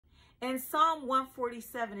In Psalm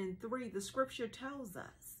 147:3, the scripture tells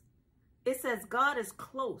us, it says, God is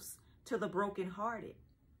close to the brokenhearted,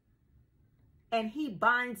 and he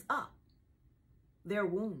binds up their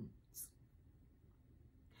wounds.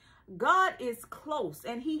 God is close,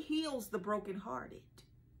 and he heals the brokenhearted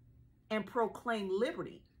and proclaim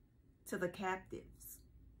liberty to the captives.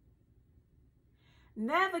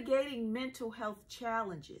 Navigating mental health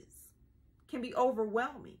challenges can be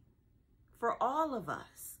overwhelming for all of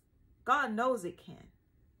us. God knows it can.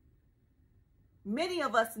 Many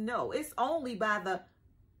of us know it's only by the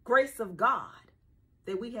grace of God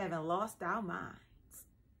that we haven't lost our minds.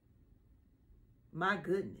 My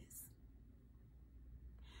goodness.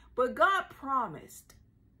 But God promised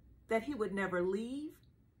that he would never leave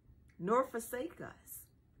nor forsake us.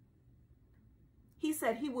 He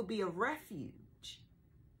said he would be a refuge,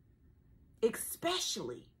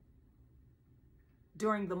 especially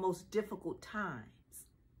during the most difficult times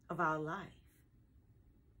of our life.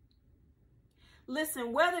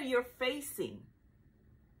 Listen, whether you're facing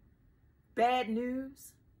bad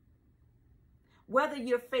news, whether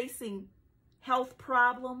you're facing health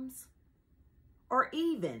problems, or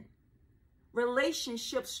even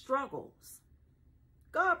relationship struggles,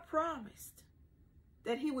 God promised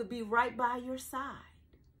that he would be right by your side.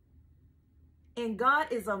 And God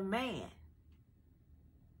is a man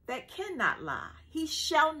that cannot lie. He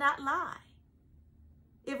shall not lie.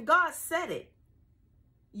 If God said it,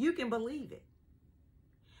 you can believe it.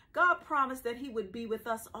 God promised that he would be with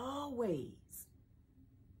us always,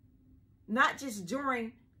 not just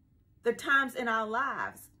during the times in our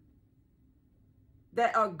lives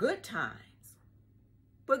that are good times,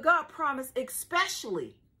 but God promised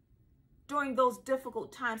especially during those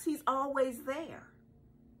difficult times, he's always there.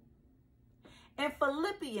 In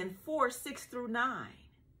Philippians 4:6-9,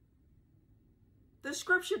 the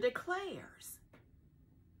scripture declares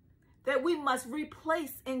that we must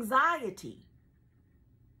replace anxiety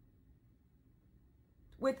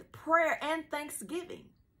with prayer and thanksgiving.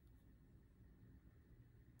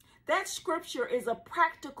 That scripture is a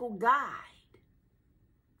practical guide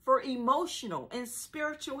for emotional and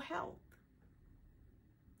spiritual health.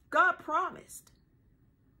 God promised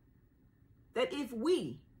that if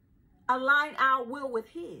we align our will with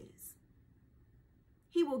his,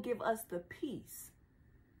 he will give us the peace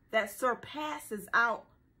that surpasses our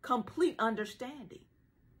complete understanding.